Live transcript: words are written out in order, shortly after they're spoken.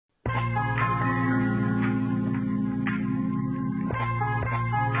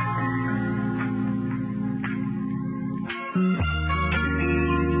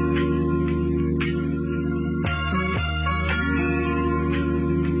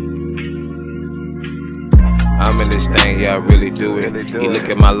in this thing, yeah, I really do it. You look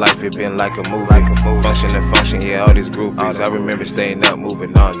at my life, it been like a movie. Function to function, yeah, all these groupies. I remember staying up,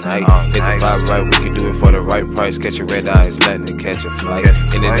 moving all night. Hit the vibe right, we could do it for the right price. Catch your red eyes, letting it catch a flight.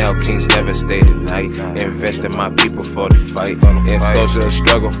 In and out, kings never stay the night. Invest in my people for the fight. In social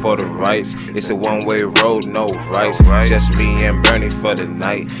struggle for the rights. It's a one-way road, no rights. Just me and Bernie for the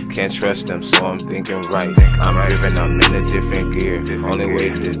night. Can't trust them, so I'm thinking right. I'm driven, I'm in a different gear. Only way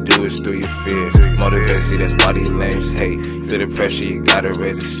to do is through your fears. Motivate, see that's why these lames hate. Feel the pressure, you gotta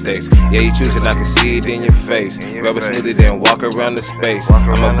raise the stakes. Yeah, you choosing, I can see it in your face. Grab a smoothie, then walk around the space.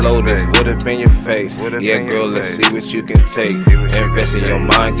 I'ma blow this, would've been your face. Yeah, girl, let's see what you can take. Invest in your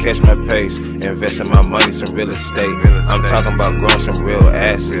mind, catch my pace. Invest in my money, some real estate. I'm talking about growing some real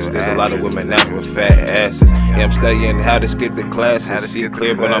asses. There's a lot of women out with fat asses. Yeah, I'm studying how to skip the classes. See it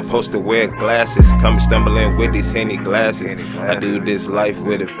clear, but I'm supposed to wear glasses. Come stumbling with these Henny glasses. I do this life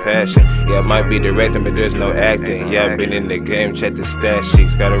with a passion. Yeah, I might be directing, but there's no acting. Yeah, I've been in the game, check the stat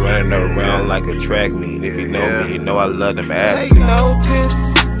sheets. Gotta run around like a track meet. If you know me, you know I love them athletes. Take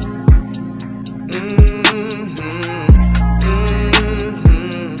notice.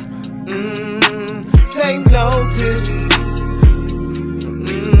 Take notice.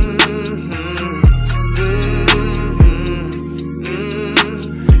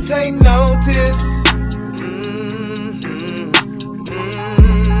 Take notice.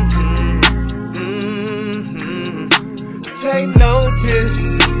 Take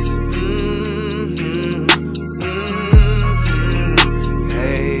notice.